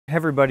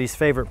Everybody's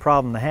favorite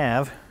problem to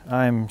have.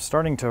 I'm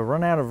starting to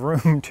run out of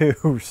room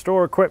to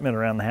store equipment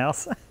around the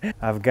house.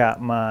 I've got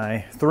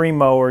my 3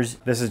 mowers.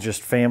 This is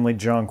just family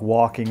junk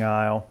walking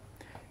aisle,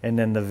 and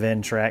then the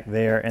Ventrac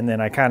there, and then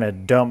I kind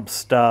of dump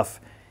stuff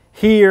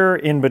here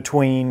in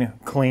between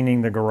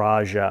cleaning the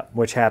garage up,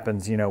 which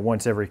happens, you know,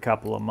 once every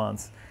couple of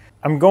months.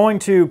 I'm going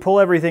to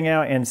pull everything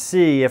out and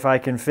see if I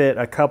can fit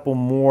a couple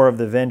more of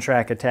the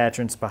Ventrac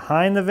attachments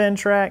behind the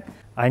Ventrac.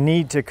 I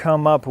need to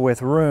come up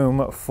with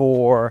room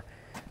for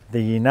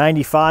the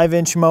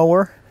 95-inch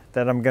mower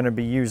that I'm going to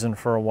be using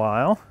for a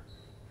while.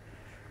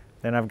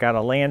 Then I've got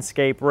a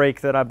landscape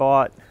rake that I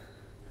bought,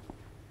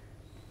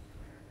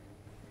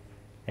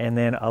 and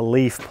then a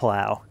leaf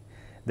plow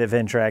that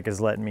Ventrac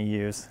is letting me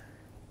use.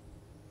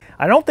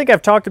 I don't think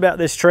I've talked about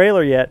this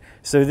trailer yet.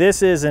 So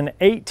this is an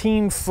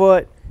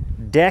 18-foot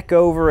deck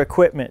over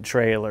equipment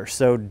trailer.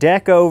 So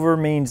deck over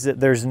means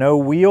that there's no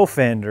wheel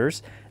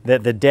fenders,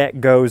 that the deck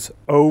goes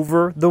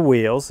over the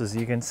wheels, as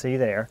you can see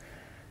there.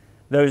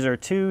 Those are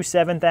 2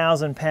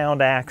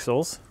 7,000-pound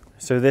axles.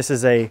 So this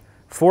is a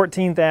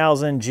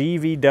 14,000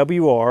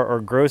 GVWR,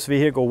 or gross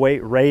vehicle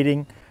weight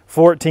rating.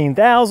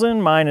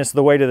 14,000 minus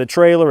the weight of the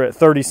trailer at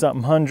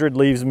 30-something hundred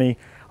leaves me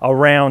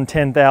around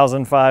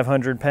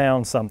 10,500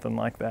 pounds, something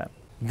like that.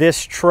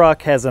 This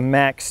truck has a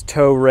max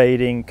tow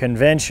rating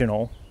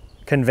conventional.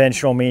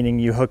 Conventional meaning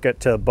you hook it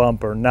to a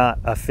bumper, not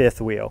a fifth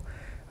wheel.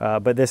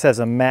 But this has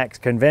a max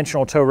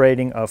conventional tow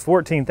rating of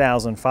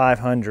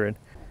 14,500.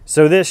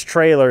 So this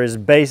trailer is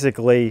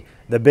basically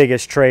the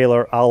biggest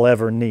trailer I'll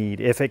ever need.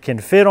 If it can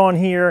fit on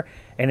here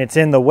and it's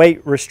in the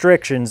weight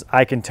restrictions,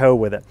 I can tow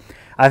with it.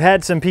 I've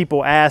had some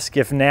people ask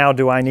if now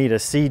do I need a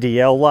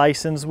CDL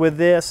license with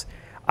this.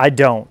 I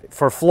don't.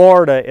 For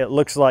Florida, it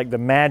looks like the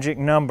magic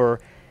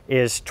number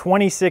is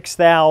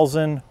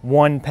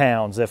 26,001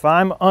 pounds. If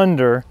I'm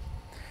under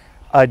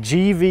a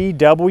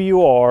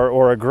GVWR,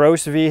 or a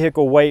gross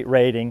vehicle weight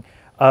rating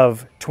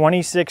of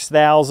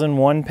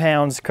 26,001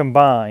 pounds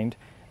combined,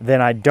 then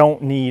I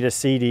don't need a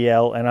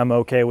CDL, and I'm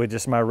okay with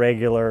just my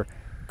regular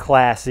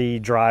Class E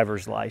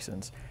driver's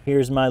license.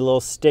 Here's my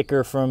little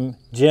sticker from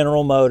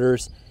General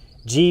Motors,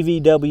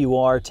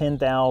 GVWR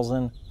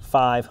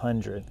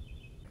 10,500.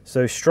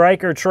 So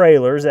Stryker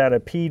Trailers out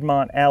of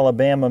Piedmont,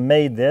 Alabama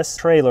made this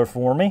trailer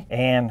for me,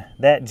 and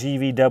that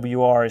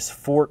GVWR is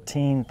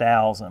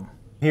 14,000.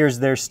 Here's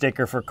their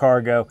sticker for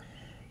cargo,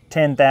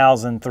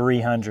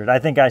 10,300. I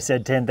think I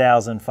said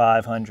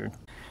 10,500.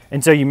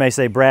 And so you may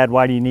say, Brad,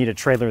 why do you need a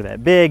trailer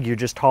that big? You're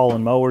just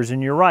hauling mowers,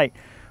 and you're right.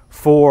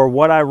 For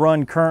what I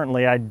run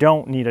currently, I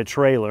don't need a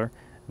trailer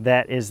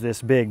that is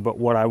this big, but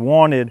what I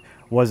wanted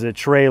was a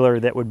trailer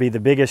that would be the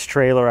biggest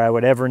trailer I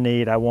would ever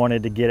need. I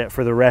wanted to get it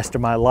for the rest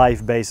of my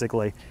life,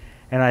 basically.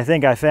 And I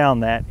think I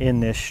found that in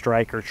this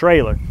Stryker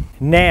trailer.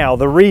 Now,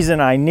 the reason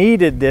I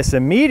needed this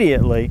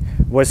immediately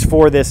was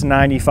for this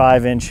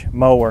 95-inch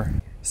mower.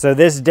 So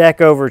this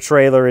deck over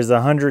trailer is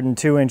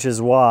 102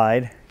 inches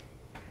wide,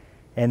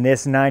 and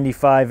this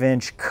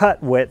 95-inch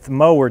cut width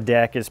mower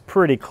deck is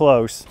pretty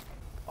close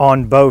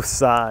on both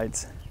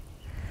sides.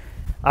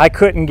 I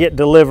couldn't get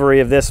delivery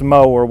of this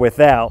mower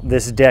without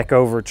this deck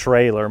over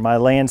trailer. My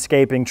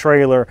landscaping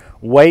trailer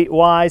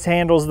weight-wise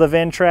handles the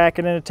Ventrac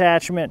and an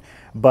attachment,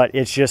 but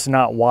it's just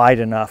not wide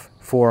enough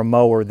for a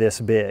mower this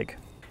big.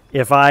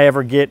 If I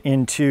ever get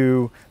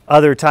into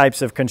other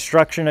types of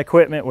construction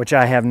equipment, which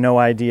I have no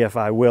idea if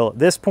I will at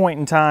this point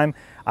in time,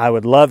 I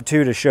would love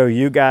to show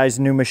you guys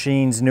new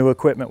machines, new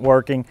equipment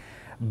working,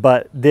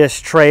 but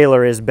this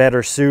trailer is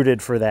better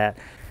suited for that.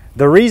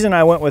 The reason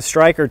I went with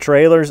Stryker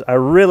Trailers, I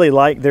really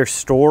like their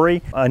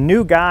story. A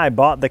new guy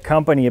bought the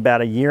company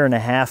about 1.5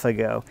 years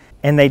ago,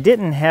 and they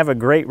didn't have a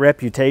great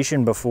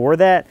reputation before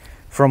that.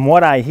 From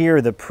what I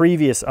hear, the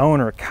previous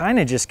owner kind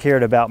of just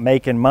cared about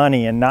making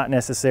money and not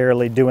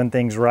necessarily doing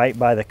things right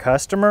by the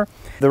customer.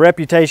 The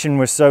reputation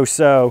was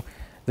so-so.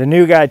 The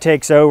new guy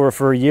takes over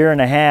for 1.5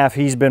 years.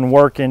 He's been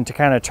working to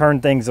kind of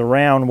turn things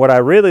around. What I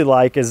really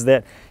like is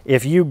that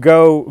if you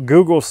go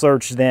Google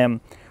search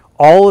them,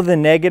 all of the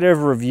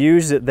negative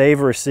reviews that they've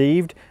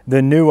received,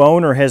 the new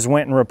owner has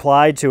went and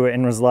replied to it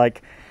and was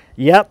like,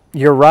 yep,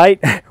 you're right.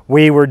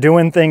 We were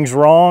doing things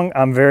wrong.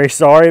 I'm very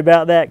sorry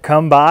about that.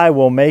 Come by,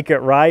 we'll make it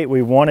right.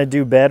 We want to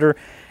do better.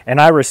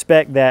 And I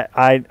respect that.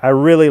 I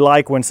really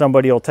like when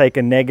somebody will take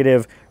a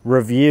negative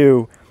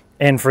review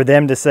and for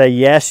them to say,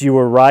 yes, you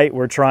were right,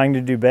 we're trying to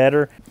do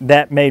better.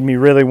 That made me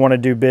really want to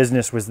do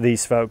business with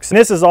these folks. And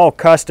this is all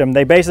custom.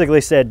 They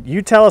basically said,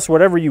 you tell us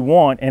whatever you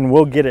want and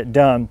we'll get it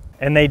done.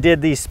 And they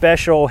did these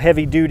special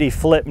heavy-duty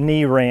flip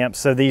knee ramps.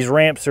 So these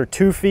ramps are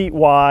 2 feet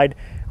wide.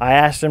 I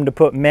asked them to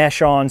put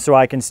mesh on so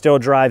I can still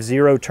drive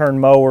zero-turn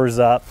mowers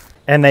up.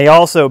 And they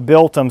also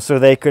built them so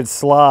they could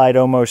slide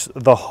almost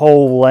the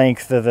whole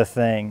length of the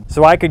thing.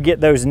 So I could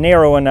get those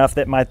narrow enough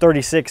that my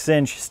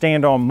 36-inch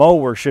stand-on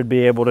mower should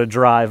be able to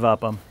drive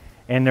up them,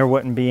 and there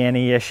wouldn't be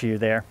any issue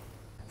there.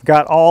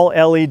 Got all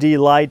LED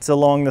lights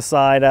along the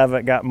side of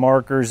it, got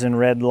markers and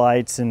red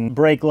lights and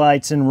brake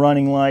lights and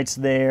running lights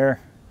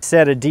there.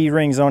 Set of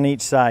D-rings on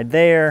each side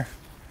there.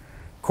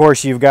 Of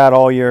course, you've got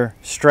all your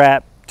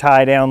strap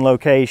tie down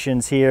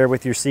locations here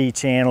with your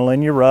C-channel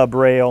and your rub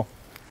rail.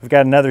 We've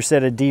got another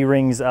set of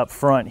D-rings up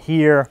front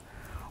here.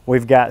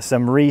 We've got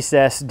some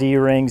recessed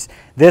D-rings.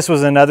 This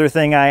was another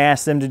thing I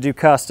asked them to do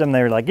custom.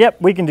 They were like, yep,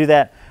 we can do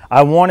that.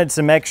 I wanted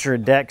some extra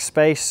deck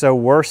space, so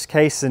worst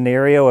case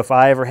scenario, if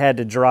I ever had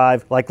to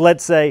drive, like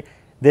let's say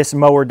this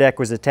mower deck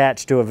was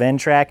attached to a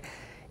Ventrac,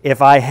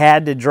 if I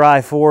had to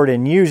drive forward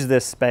and use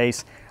this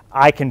space,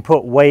 I can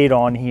put weight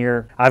on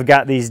here. I've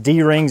got these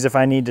D-rings if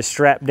I need to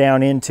strap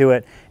down into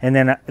it, and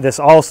then this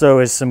also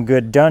is some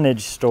good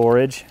dunnage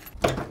storage.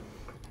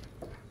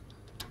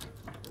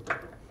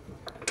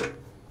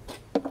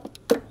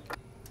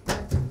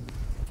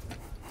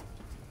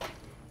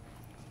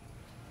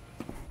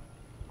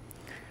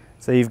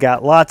 So you've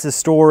got lots of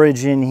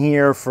storage in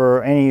here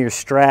for any of your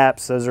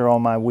straps. Those are all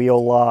my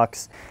wheel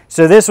locks.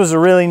 So this was a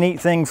really neat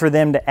thing for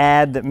them to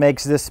add that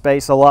makes this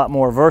space a lot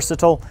more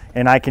versatile,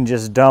 and I can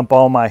just dump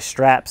all my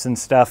straps and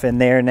stuff in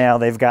there now.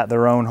 They've got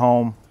their own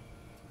home.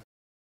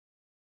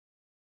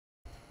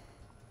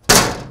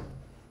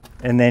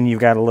 And then you've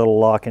got a little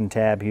lock and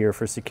tab here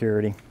for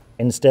security.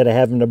 Instead of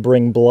having to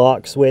bring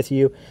blocks with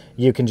you,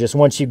 you can just,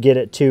 once you get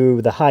it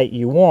to the height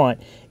you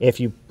want, if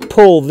you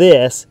pull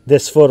this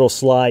foot will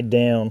slide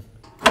down.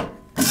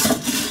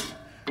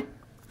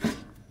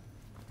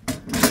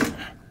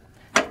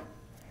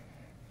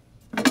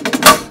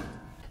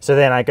 So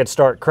then I could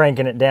start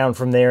cranking it down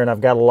from there, and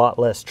I've got a lot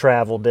less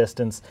travel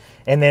distance.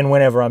 And then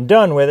whenever I'm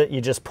done with it, you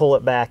just pull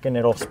it back and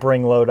it'll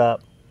spring load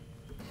up.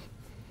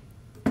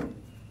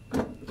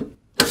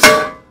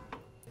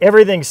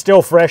 Everything's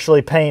still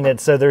freshly painted,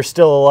 so there's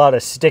still a lot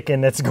of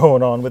sticking that's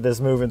going on with this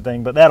moving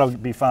thing, but that'll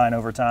be fine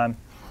over time.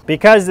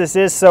 Because this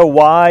is so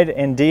wide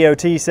and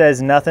DOT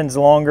says nothing's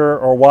longer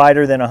or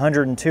wider than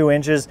 102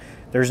 inches,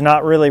 there's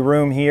not really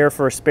room here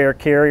for a spare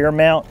carrier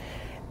mount.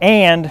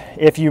 And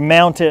if you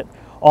mount it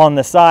on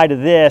the side of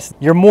this,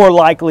 you're more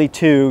likely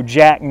to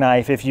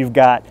jackknife if you've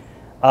got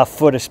a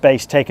foot of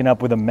space taken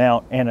up with a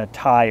mount and a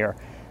tire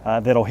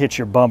that'll hit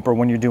your bumper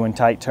when you're doing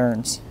tight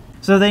turns.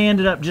 So they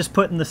ended up just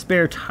putting the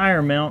spare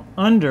tire mount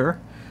under,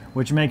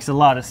 which makes a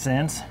lot of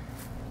sense.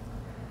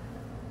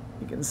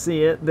 You can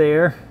see it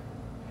there.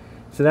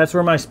 So that's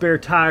where my spare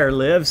tire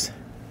lives.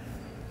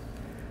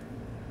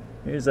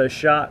 Here's a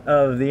shot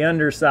of the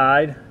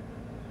underside.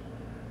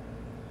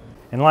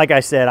 And like I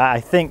said, I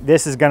think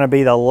this is going to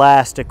be the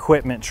last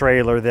equipment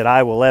trailer that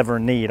I will ever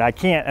need. I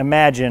can't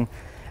imagine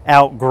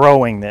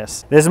outgrowing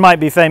this. This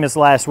might be famous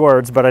last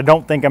words, but I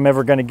don't think I'm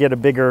ever going to get a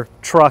bigger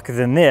truck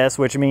than this,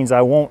 which means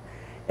I won't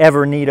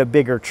ever need a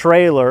bigger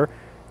trailer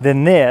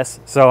than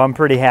this. So I'm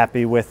pretty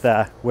happy with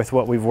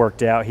what we've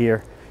worked out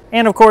here.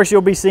 And of course,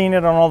 you'll be seeing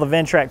it on all the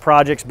Ventrac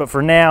projects, but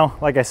for now,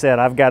 like I said,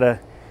 I've got to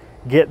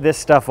get this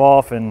stuff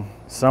off and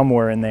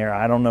somewhere in there,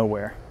 I don't know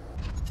where.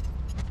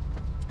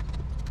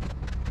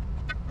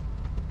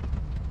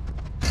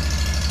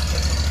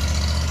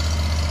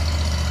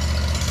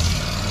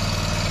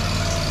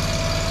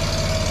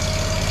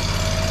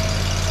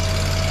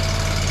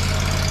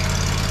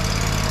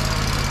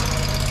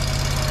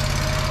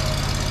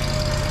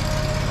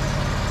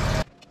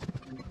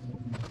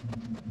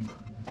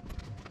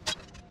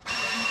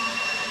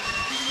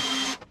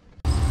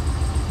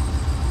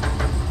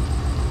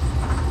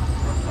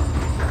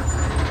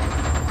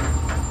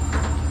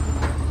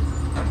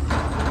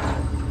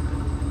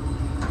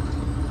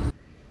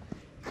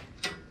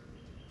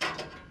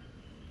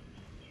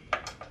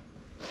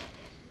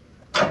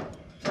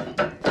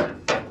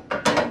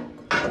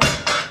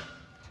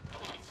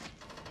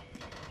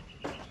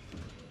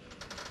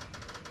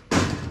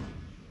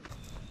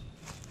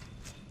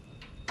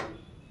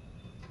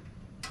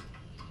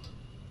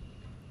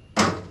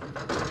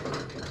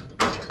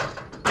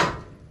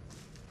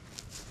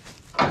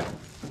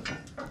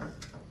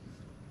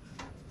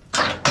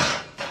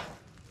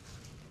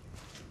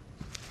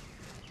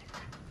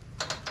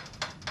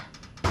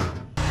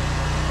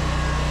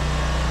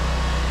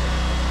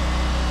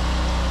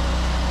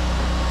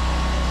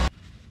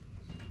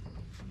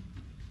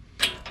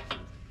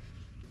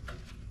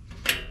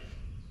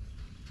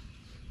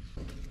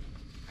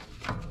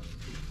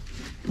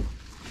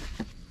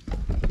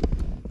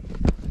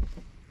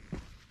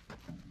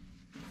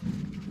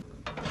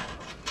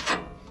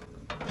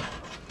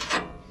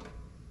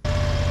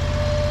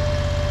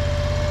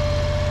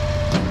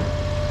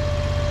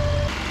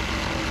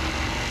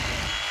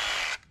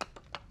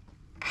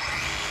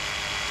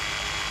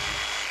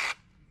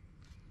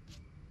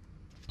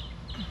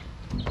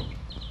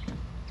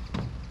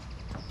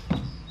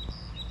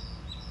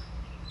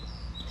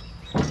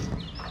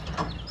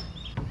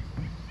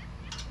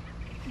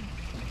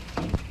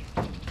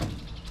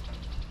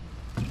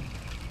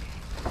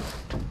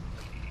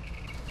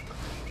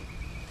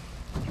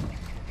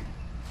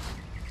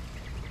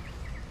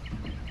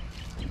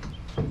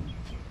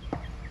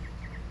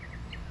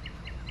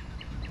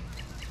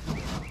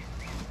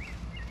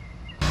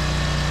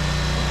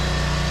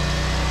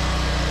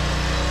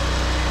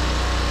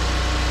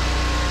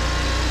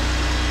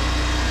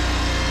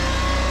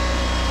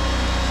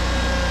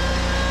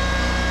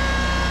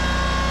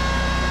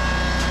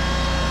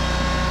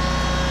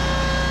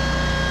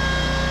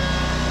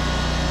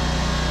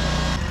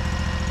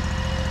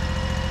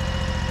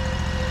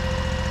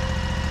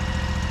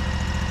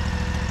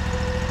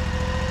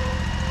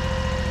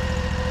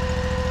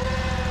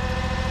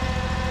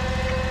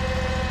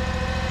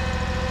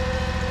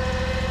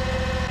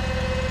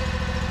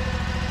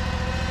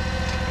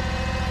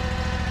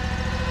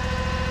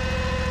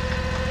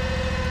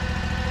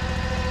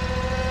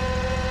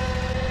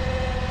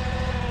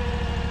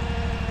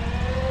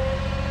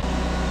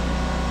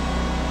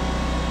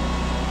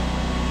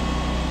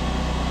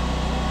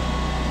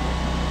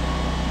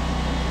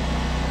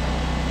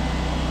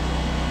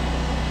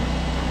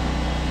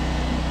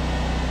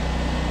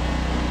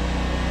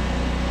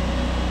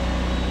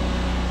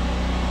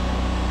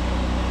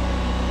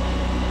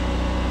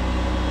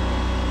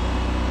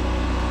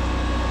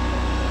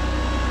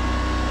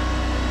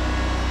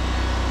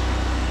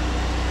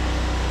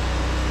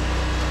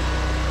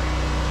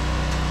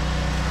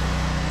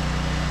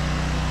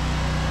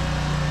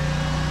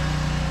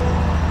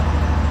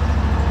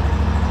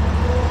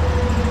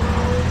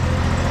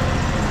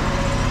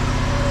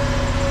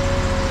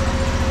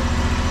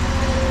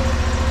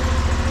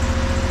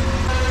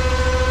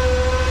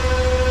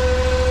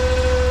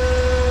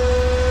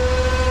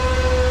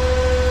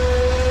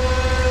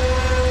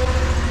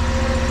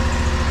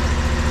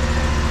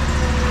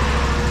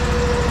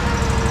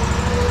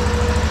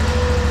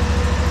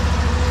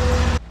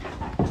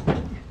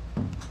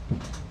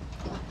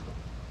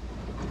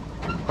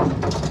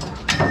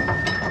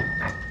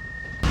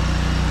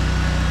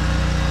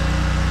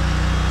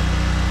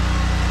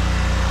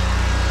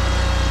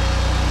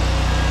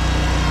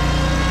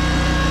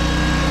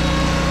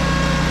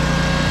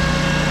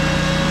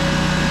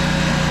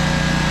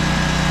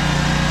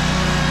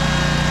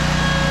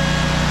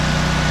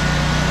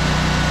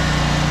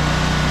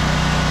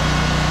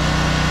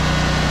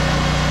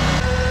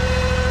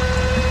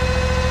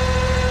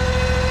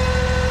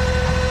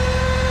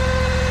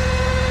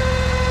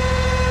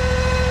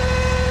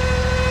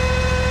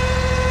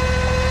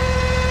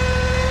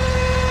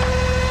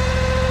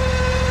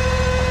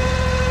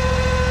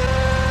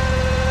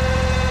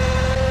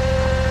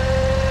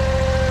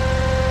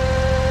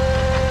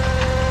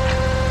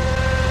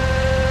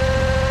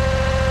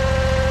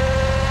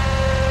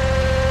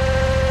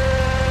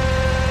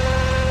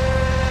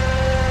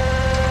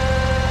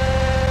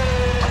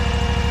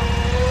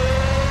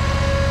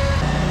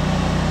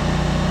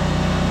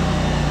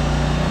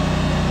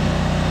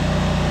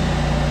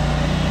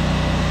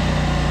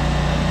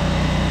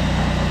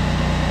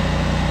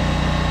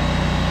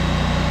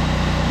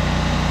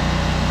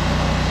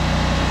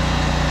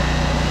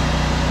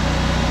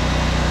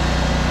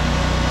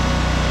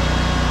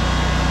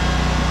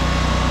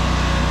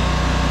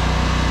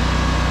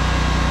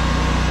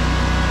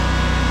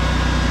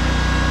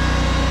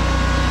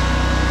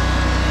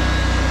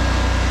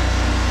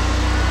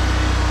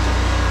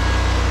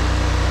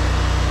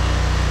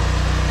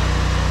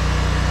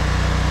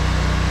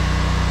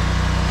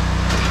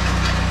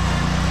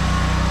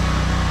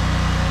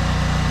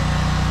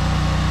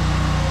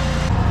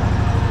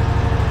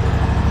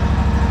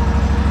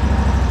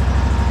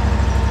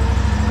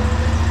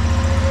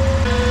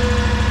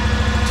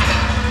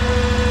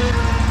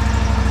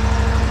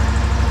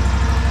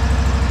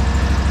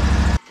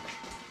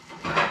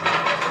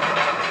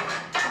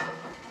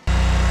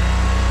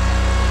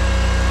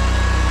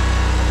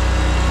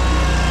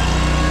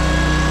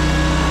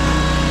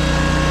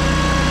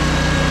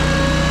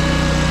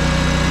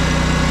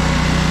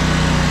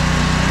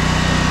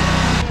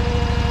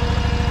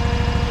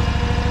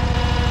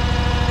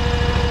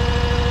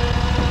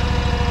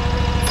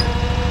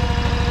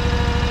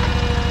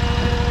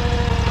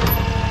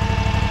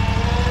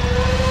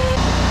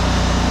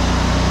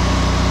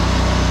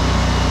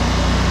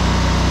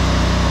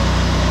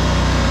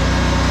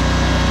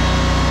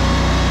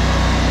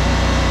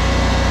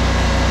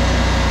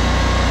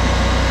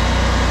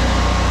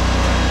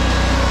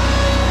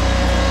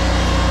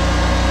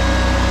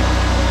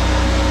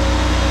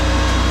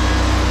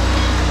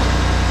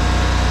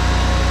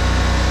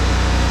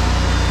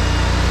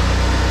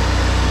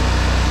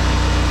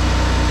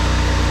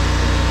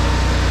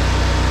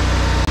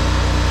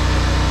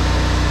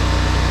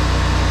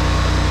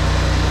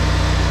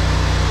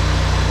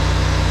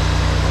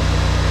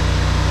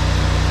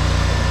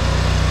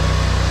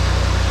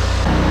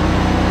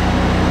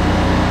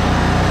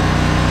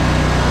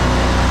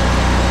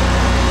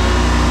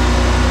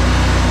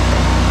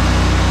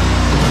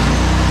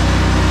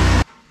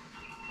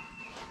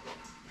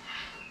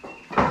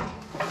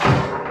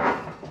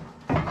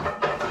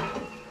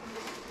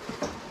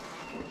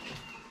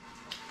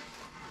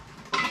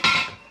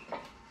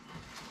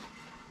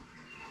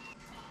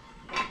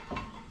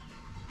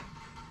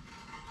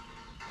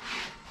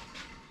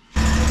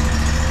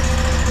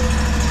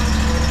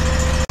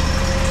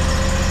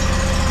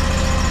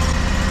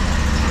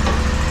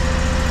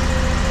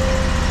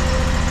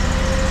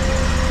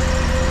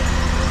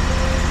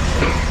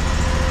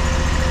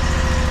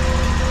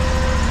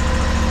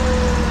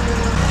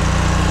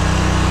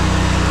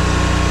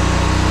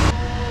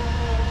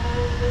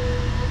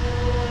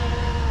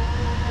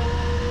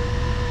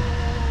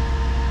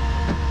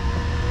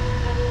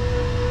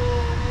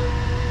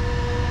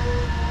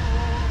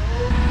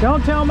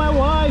 Don't tell my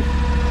wife.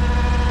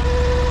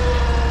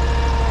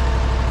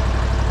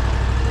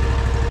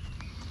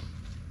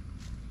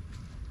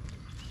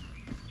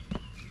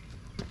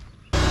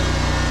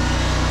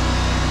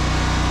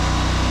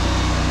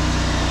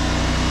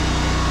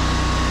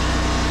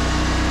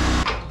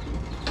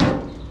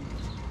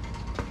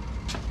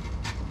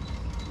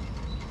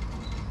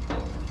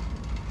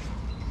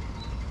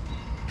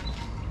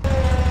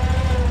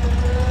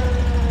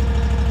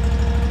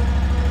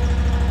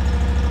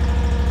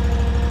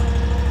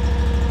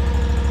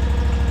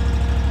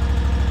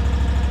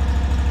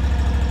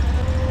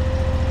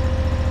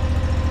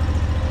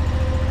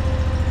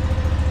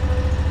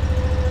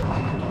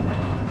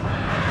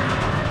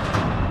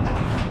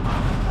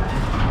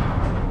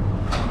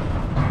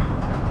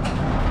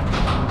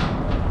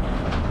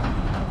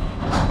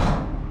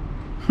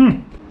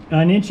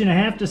 An inch and a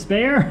half to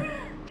spare.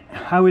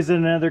 I was at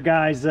another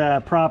guy's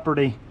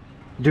property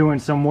doing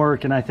some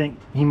work, and I think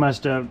he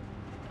must have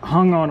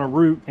hung on a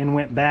root and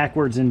went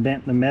backwards and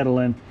bent the metal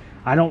in.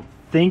 I don't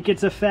think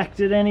it's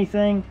affected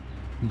anything,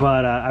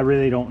 but I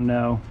really don't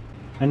know.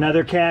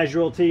 Another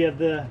casualty of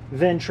the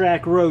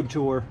Ventrac road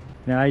tour.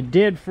 Now, I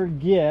did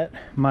forget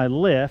my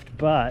lift,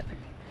 but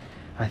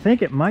I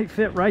think it might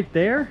fit right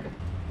there.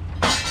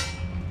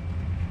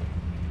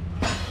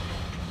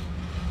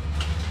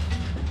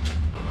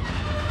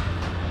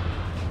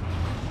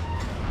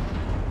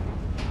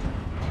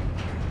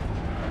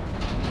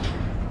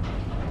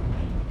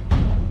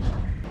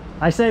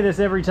 I say this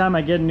every time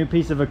I get a new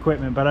piece of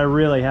equipment, but I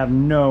really have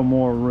no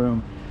more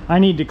room. I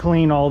need to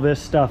clean all this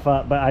stuff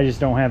up, but I just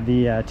don't have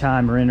the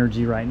time or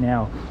energy right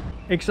now.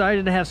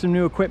 Excited to have some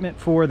new equipment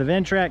for the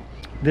Ventrac.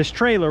 This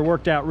trailer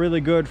worked out really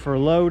good for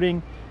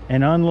loading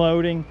and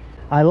unloading.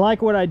 I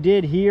like what I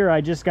did here. I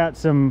just got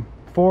some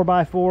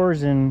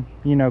 4x4s and,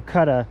 you know,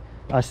 cut a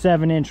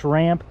 7-inch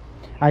ramp.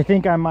 I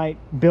think I might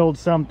build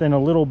something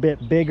a little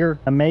bit bigger,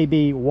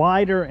 maybe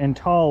wider and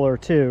taller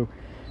too,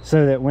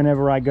 so that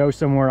whenever I go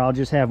somewhere, I'll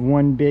just have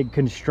one big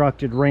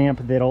constructed ramp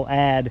that'll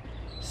add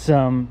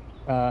some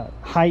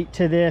height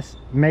to this,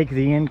 make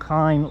the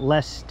incline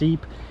less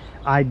steep.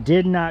 I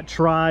did not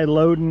try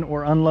loading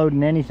or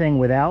unloading anything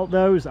without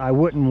those. I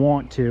wouldn't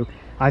want to.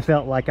 I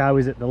felt like I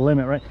was at the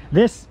limit, right?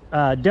 This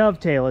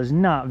dovetail is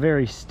not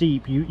very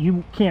steep.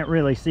 You can't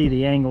really see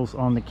the angles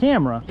on the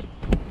camera,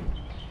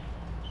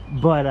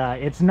 but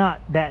it's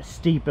not that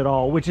steep at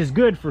all, which is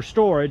good for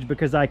storage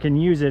because I can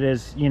use it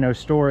as, you know,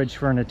 storage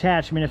for an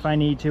attachment if I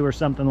need to or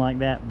something like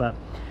that. But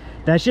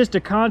that's just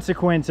a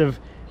consequence of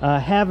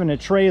having a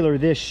trailer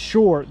this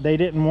short. They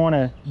didn't want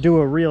to do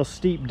a real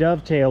steep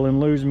dovetail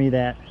and lose me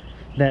that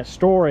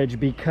storage,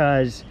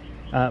 because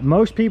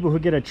most people who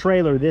get a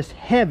trailer this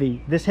heavy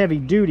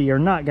duty are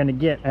not going to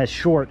get a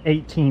short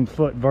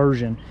 18-foot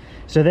version.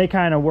 So they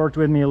kind of worked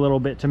with me a little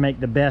bit to make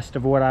the best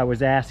of what I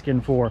was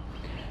asking for.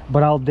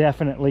 But I'll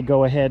definitely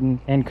go ahead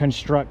and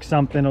construct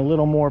something a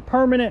little more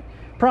permanent,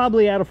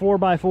 probably out of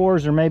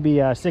 4x4s or maybe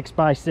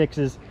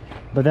 6x6s,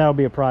 but that'll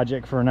be a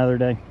project for another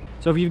day.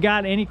 So if you've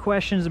got any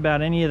questions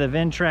about any of the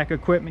Ventrac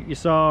equipment you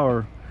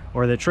saw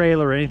or the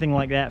trailer or anything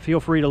like that,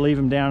 feel free to leave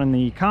them down in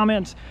the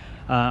comments.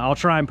 I'll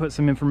try and put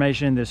some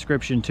information in the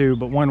description too,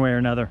 but one way or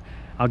another,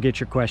 I'll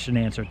get your question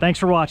answered. Thanks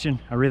for watching.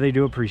 I really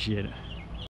do appreciate it.